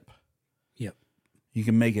dip? Yep. You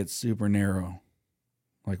can make it super narrow,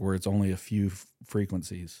 like where it's only a few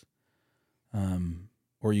frequencies,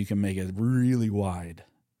 or you can make it really wide.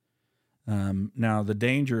 Now, the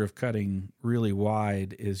danger of cutting really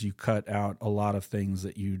wide is you cut out a lot of things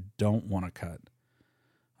that you don't want to cut.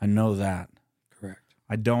 I know that. Correct.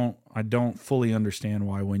 I don't fully understand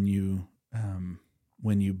why when you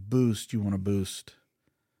boost, you want to boost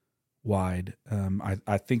wide.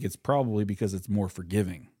 I think it's probably because it's more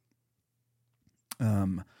forgiving,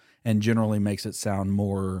 and generally makes it sound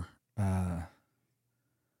more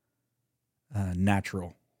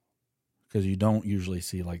natural, because you don't usually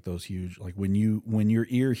see like those huge, like when your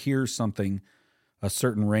ear hears something a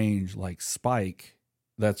certain range like spike,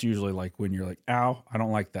 that's usually like when you're like, ow, I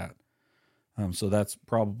don't like that. So that's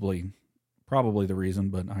probably the reason,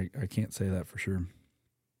 but I can't say that for sure.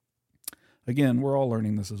 Again, we're all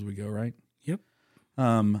learning this as we go, right? Yep.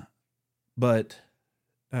 But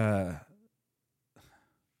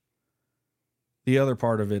the other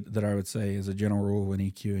part of it that I would say as a general rule when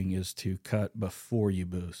EQing is to cut before you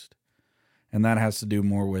boost. And that has to do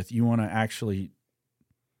more with, you want to actually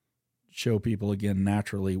show people again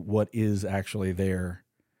naturally what is actually there,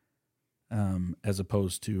 as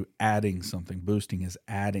opposed to adding something. Boosting is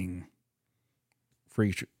adding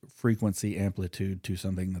frequency amplitude to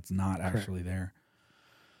something that's not actually there.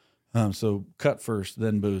 So cut first,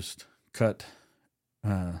 then boost. Cut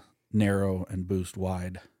narrow and boost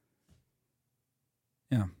wide.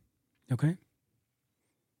 Yeah. Okay.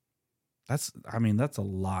 That's a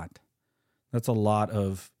lot. That's a lot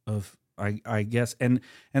of I guess, and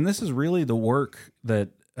this is really the work that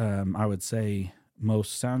I would say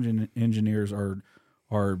most sound engineers are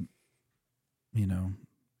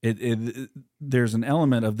there's an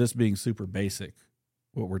element of this being super basic,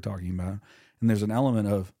 what we're talking about, and there's an element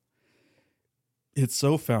of it's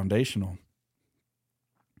so foundational.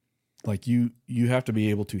 Like you have to be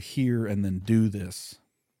able to hear and then do this,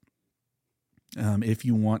 if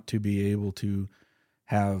you want to be able to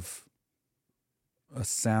have a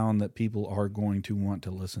sound that people are going to want to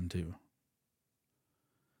listen to.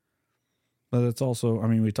 But it's also,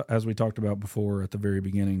 as we talked about before at the very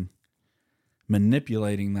beginning,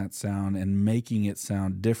 manipulating that sound and making it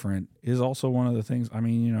sound different is also one of the things.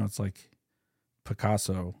 It's like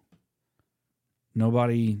Picasso.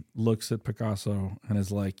 Nobody looks at Picasso and is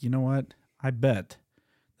like, you know what? I bet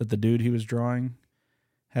that the dude he was drawing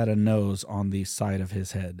had a nose on the side of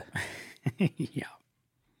his head. Yeah.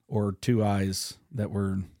 Or two eyes that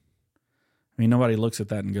were, nobody looks at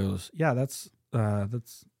that and goes, yeah, that's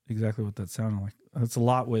exactly what that sounded like. That's a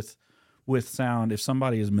lot with sound. If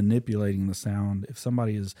somebody is manipulating the sound, if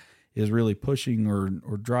somebody is really pushing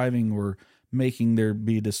or driving or making there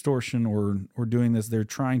be distortion or doing this, they're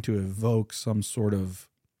trying to evoke some sort of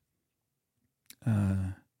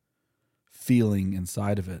feeling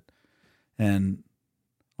inside of it. And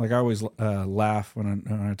like I always laugh when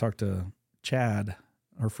I talk to Chad,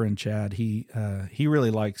 our friend Chad. He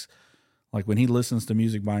really likes, like when he listens to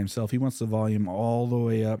music by himself, he wants the volume all the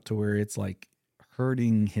way up to where it's like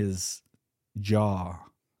hurting his jaw.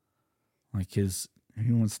 Like he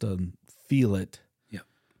wants to feel it. Yep.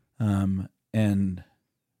 And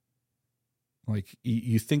like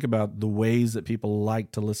you think about the ways that people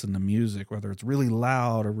like to listen to music, whether it's really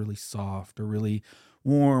loud or really soft or really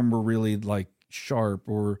warm or really like sharp,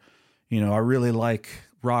 or, I really like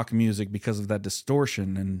rock music because of that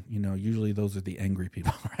distortion. And, usually those are the angry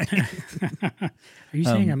people, right? Are you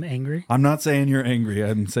saying I'm angry? I'm not saying you're angry.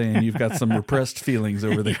 I'm saying you've got some repressed feelings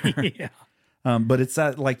over there. Yeah. But it's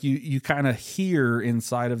that, like, you kind of hear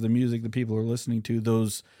inside of the music that people are listening to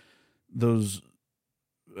those,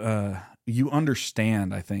 you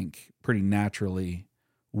understand, I think, pretty naturally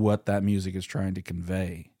what that music is trying to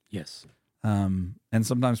convey. Yes. And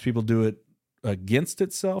sometimes people do it against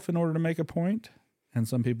itself in order to make a point. And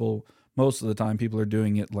some people, most of the time, people are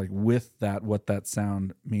doing it like with that, what that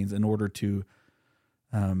sound means, in order to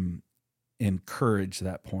encourage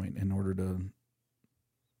that point, in order to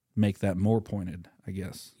make that more pointed, I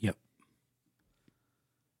guess. Yep.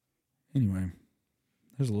 Anyway,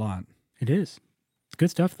 there's a lot. It is. It's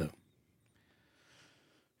good stuff, though.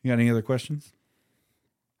 You got any other questions?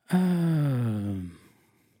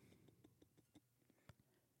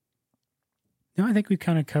 No, I think we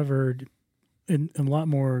kind of covered a lot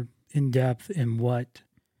more in depth in what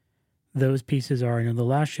those pieces are. In the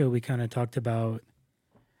last show, we kind of talked about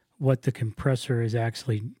what the compressor is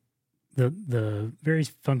actually, the various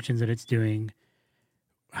functions that it's doing,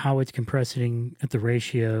 how it's compressing at the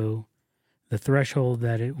ratio, the threshold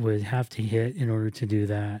that it would have to hit in order to do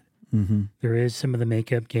that. Mm-hmm. There is some of the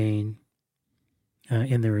makeup gain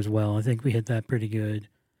in there as well. I think we hit that pretty good.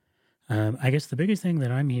 I guess the biggest thing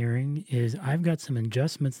that I'm hearing is I've got some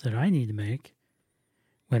adjustments that I need to make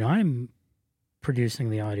when I'm producing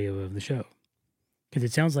the audio of the show. Because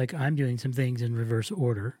it sounds like I'm doing some things in reverse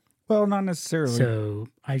order. Well, not necessarily. So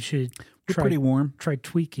I should You're pretty warm. Try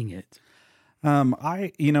tweaking it.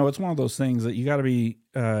 It's one of those things that you got to be,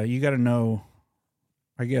 you got to know.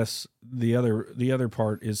 I guess the other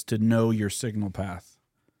part is to know your signal path.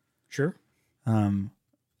 Sure.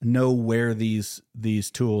 Know where these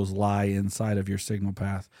tools lie inside of your signal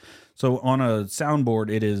path. So on a soundboard,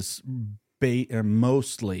 it is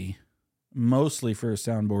mostly for a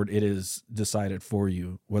soundboard, it is decided for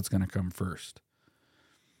you what's going to come first.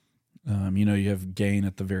 You have gain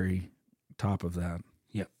at the very top of that.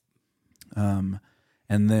 Yep. And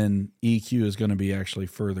then EQ is going to be actually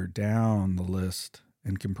further down the list,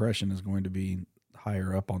 and compression is going to be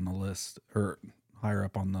higher up on the list, or higher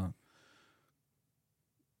up on the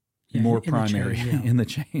more primary in the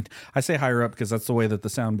chain. I say higher up because that's the way that the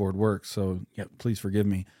soundboard works. So please forgive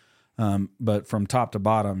me. But from top to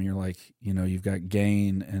bottom, you're like, you've got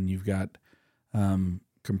gain and you've got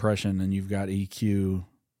compression and you've got EQ.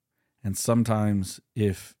 And sometimes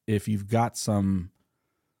if you've got some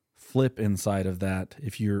flip inside of that,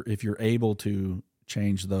 if you're able to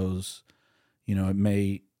change those,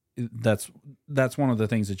 that's one of the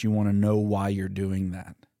things that you want to know why you're doing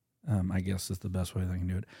that. I guess is the best way that I can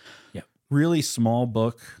do it. Yep. Really small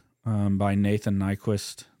book by Nathan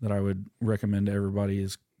Nyquist that I would recommend to everybody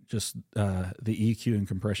is just the EQ and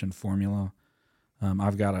compression formula.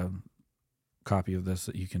 I've got a copy of this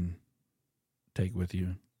that you can take with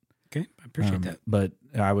you. Okay, I appreciate that. But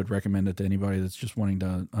I would recommend it to anybody that's just wanting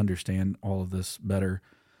to understand all of this better.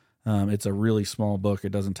 It's a really small book.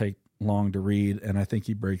 It doesn't take long to read, and I think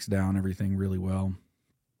he breaks down everything really well.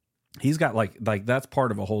 He's got like that's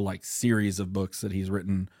part of a whole series of books that he's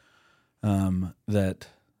written that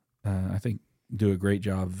I think do a great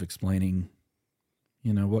job of explaining,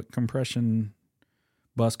 what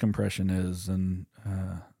bus compression is, and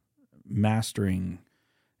mastering,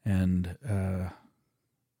 and I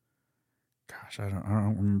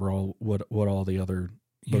don't remember what all the other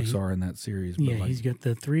books are in that series. But he's got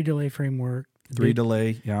the 3 delay framework.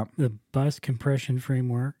 Delay, yeah. The bus compression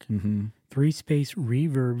framework. Mm-hmm. 3-space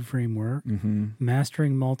reverb framework, mm-hmm.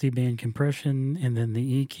 mastering multiband compression, and then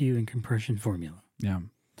the EQ and compression formula. Yeah.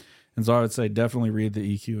 And so I would say definitely read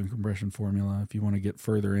the EQ and compression formula if you want to get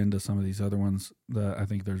further into some of these other ones. I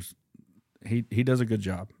think he does a good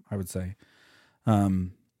job, I would say.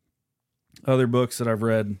 Other books that I've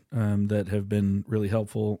read that have been really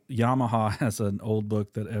helpful. Yamaha has an old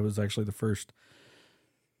book that it was actually the first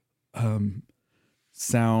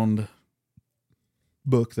sound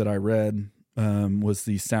book that I read, was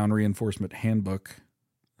the Sound Reinforcement Handbook,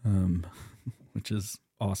 which is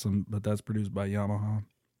awesome, but that's produced by Yamaha.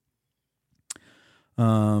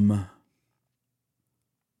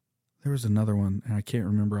 There was another one, and I can't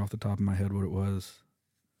remember off the top of my head what it was.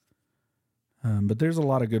 But there's a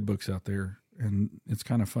lot of good books out there, and it's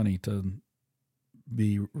kind of funny to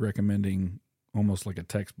be recommending almost like a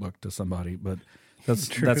textbook to somebody, but that's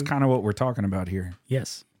kind of what we're talking about here.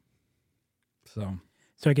 Yes. So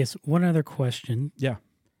I guess one other question. Yeah.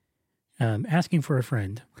 Asking for a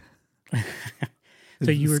friend.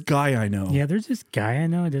 So you were guy I know. Yeah, there's this guy I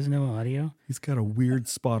know who doesn't know audio. He's got a weird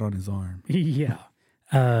spot on his arm. Yeah.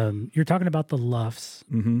 You're talking about the LUFS.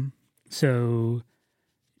 Mm-hmm. So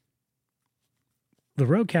the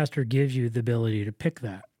Rodecaster gives you the ability to pick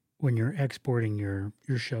that when you're exporting your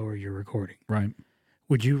show or your recording. Right.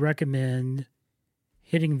 Would you recommend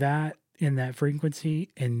hitting that in that frequency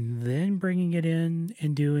and then bringing it in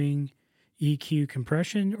and doing EQ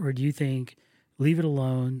compression? Or do you think leave it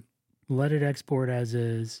alone, let it export as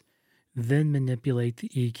is, then manipulate the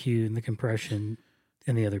EQ and the compression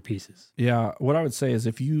and the other pieces? Yeah. What I would say is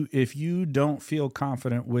if you don't feel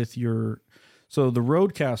confident with so the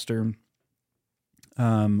Rodecaster,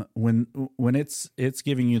 when it's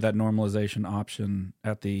giving you that normalization option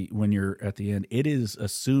when you're at the end, it is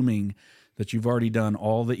assuming that you've already done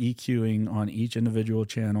all the EQing on each individual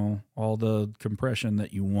channel, all the compression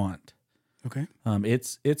that you want. Okay.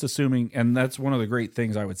 It's assuming, and that's one of the great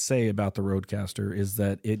things I would say about the Rodecaster is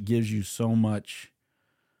that it gives you so much,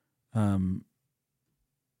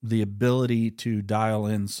 the ability to dial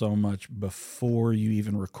in so much before you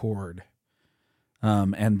even record.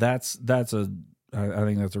 And that's I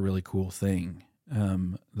think that's a really cool thing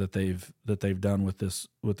that they've done with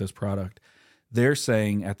this product. They're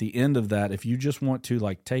saying at the end of that, if you just want to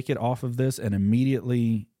like take it off of this and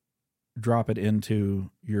immediately drop it into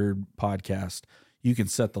your podcast, you can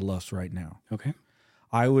set the LUFs right now. Okay.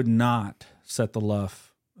 I would not set the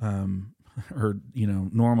LUF or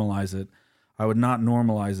normalize it. I would not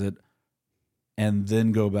normalize it and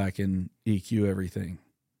then go back and EQ everything.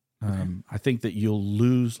 Okay. I think that you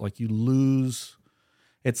lose.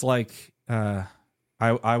 It's like I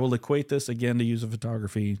will equate this again to use a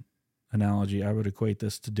photography analogy. I would equate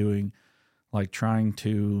this to doing like trying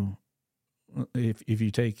to if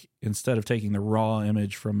you take, instead of taking the raw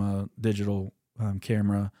image from a digital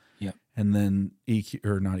camera, yep, and then EQ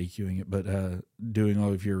or not EQing it, but doing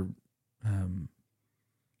all of your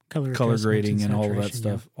color grading and all of that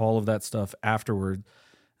stuff, all of that stuff afterward.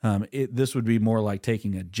 This would be more like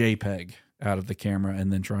taking a JPEG out of the camera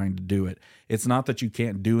and then trying to do it. It's not that you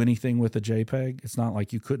can't do anything with a JPEG. It's not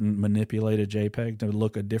like you couldn't manipulate a JPEG to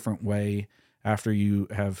look a different way after you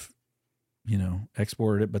have,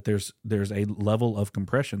 exported it. But there's a level of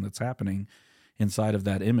compression that's happening inside of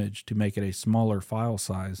that image to make it a smaller file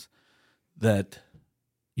size that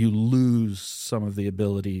you lose some of the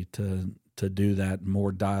ability to do that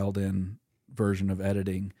more dialed in version of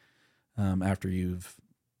editing after you've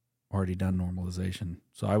already done normalization.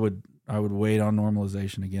 So I would wait on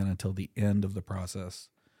normalization again until the end of the process.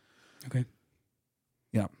 Okay.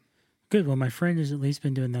 Yeah. Good. Well, my friend has at least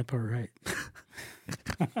been doing that part right.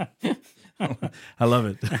 I love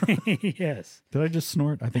it. Yes. Did I just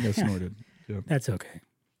snort? I think I snorted. Yeah. That's okay.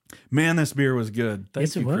 Man, this beer was good.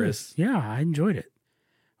 Thank you, Chris. Yeah, I enjoyed it.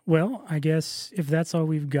 Well, I guess if that's all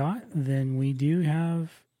we've got, then we do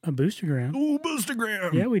have a Boostergram. Ooh,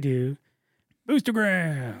 Boostergram. Yeah, we do.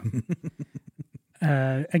 Boostergram.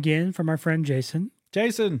 Again, from our friend Jason.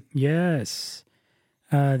 Jason. Yes.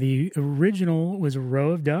 The original was a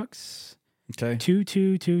row of ducks. Okay.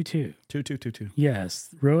 2222. 2222. Yes,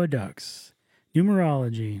 row of ducks.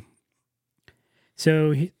 Numerology.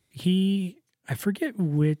 So he I forget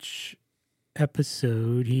which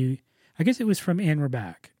episode I guess it was from And We're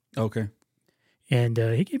Back. Okay. And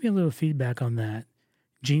he gave me a little feedback on that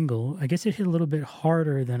jingle. I guess it hit a little bit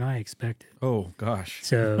harder than I expected. Oh, gosh.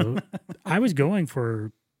 So I was going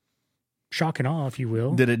for shock and awe, if you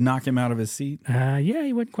will. Did it knock him out of his seat? Yeah,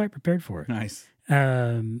 he wasn't quite prepared for it. Nice.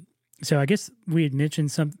 So I guess we had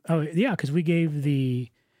mentioned because we gave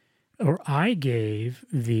I gave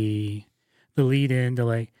the lead in to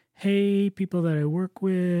like, hey, people that I work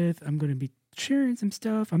with, I'm going to be sharing some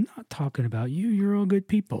stuff. I'm not talking about you. You're all good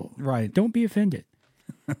people. Right. Don't be offended.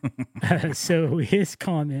 So his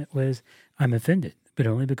comment was, I'm offended, but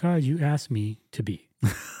only because you asked me to be.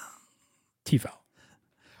 T-foul.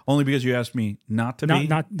 Only because you asked me not to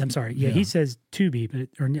be? I'm sorry. Yeah, he says to be,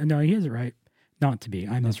 no, he has it right. Not to be.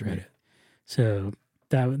 I misread it. So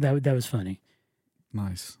that was funny.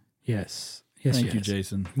 Nice. Yes. Thank you,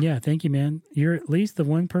 Jason. Yeah, thank you, man. You're at least the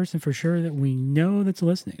one person for sure that we know that's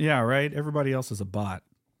listening. Yeah, right? Everybody else is a bot.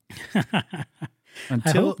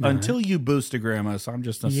 Until you Boostergram us, I'm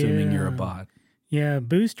just assuming you're a bot. Yeah,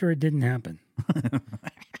 booster, it didn't happen.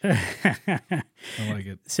 I like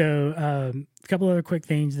it. So a couple other quick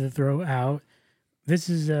things to throw out. This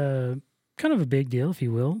is kind of a big deal, if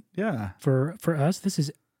you will. Yeah. For us, this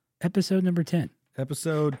is episode number 10.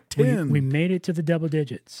 Episode 10. We made it to the double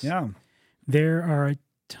digits. Yeah. There are a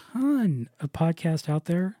ton of podcasts out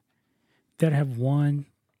there that have 1,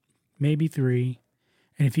 maybe 3.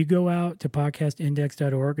 And if you go out to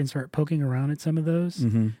podcastindex.org and start poking around at some of those,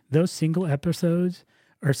 those single episodes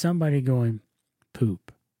are somebody going,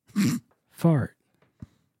 poop, fart,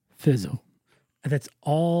 fizzle. That's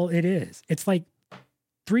all it is. It's like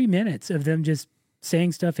 3 minutes of them just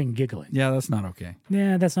saying stuff and giggling. Yeah, that's not okay.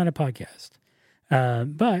 Yeah, that's not a podcast.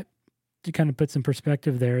 But to kind of put some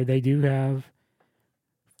perspective there, they do have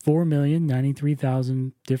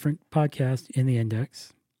 4,093,000 different podcasts in the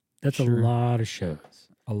index. That's a lot of shows.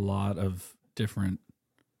 A lot of different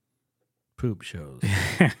poop shows.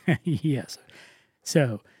 Yes.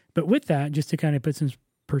 So, but with that, just to kind of put some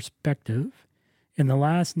perspective, in the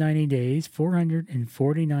last 90 days,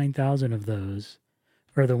 449,000 of those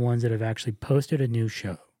are the ones that have actually posted a new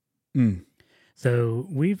show. Mm. So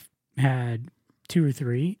we've had 2 or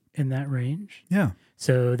 3 in that range. Yeah.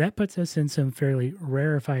 So that puts us in some fairly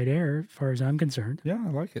rarefied air as far as I'm concerned. Yeah, I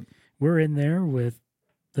like it. We're in there with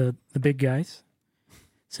the big guys.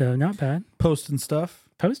 So not bad. Posting stuff.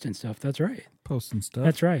 That's right. Posting stuff.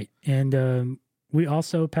 That's right. And we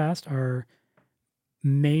also passed our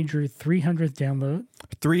major 300th download.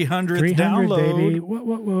 300th download. Baby.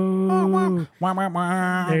 Whoa. Wah, wah,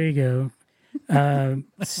 wah. There you go.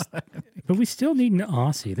 But we still need an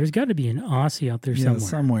Aussie. There's got to be an Aussie out there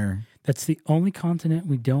somewhere. That's the only continent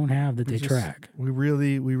we don't have that they track. We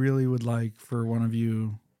really would like for one of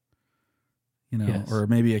you, Yes. or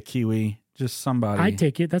maybe a Kiwi, just somebody. I'd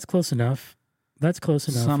take it. That's close enough.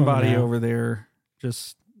 Somebody over there,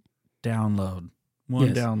 just download.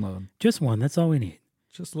 One download. Just one. That's all we need.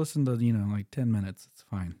 Just listen to, like 10 minutes. It's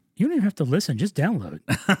fine. You don't even have to listen. Just download.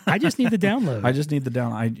 I just need the download. I just need the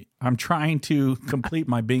download. I'm trying to complete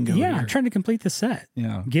my bingo. Yeah, here. I'm trying to complete the set.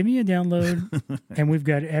 Yeah. Give me a download, and we've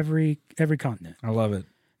got every continent. I love it.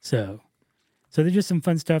 So there's just some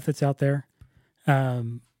fun stuff that's out there.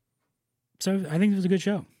 So I think it was a good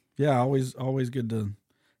show. Yeah, always good to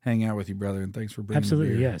hang out with you, brother, and thanks for bringing Absolutely,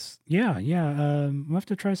 the beer. yes. Yeah. We'll have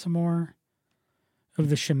to try some more of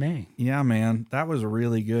the Chimay. Yeah, man. That was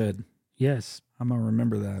really good. Yes. I'm going to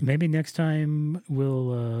remember that. Maybe next time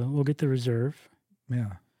we'll get the reserve.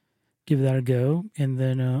 Yeah. Give that a go. And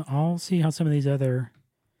then I'll see how some of these other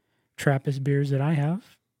Trappist beers that I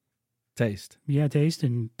have. Taste. Yeah, taste,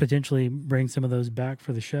 and potentially bring some of those back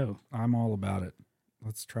for the show. I'm all about it.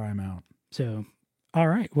 Let's try them out. So, all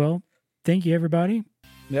right. Well, thank you, everybody.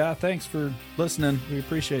 Yeah, thanks for listening. We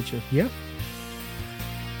appreciate you. Yep.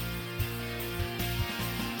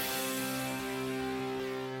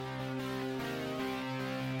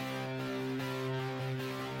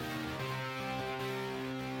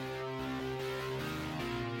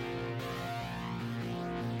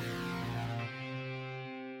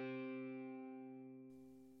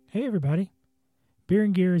 Hey, everybody. Beer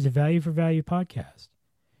and Gear is a value for value podcast.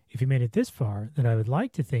 If you made it this far, then I would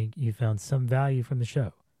like to think you found some value from the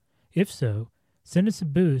show. If so, send us a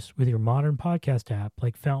boost with your modern podcast app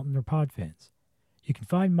like Fountain or Podfins. You can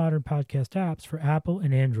find modern podcast apps for Apple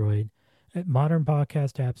and Android at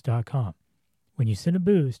modernpodcastapps.com. When you send a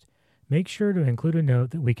boost, make sure to include a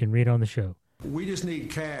note that we can read on the show. We just need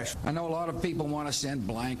cash. I know a lot of people want to send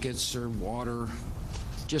blankets or water.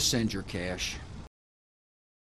 Just send your cash.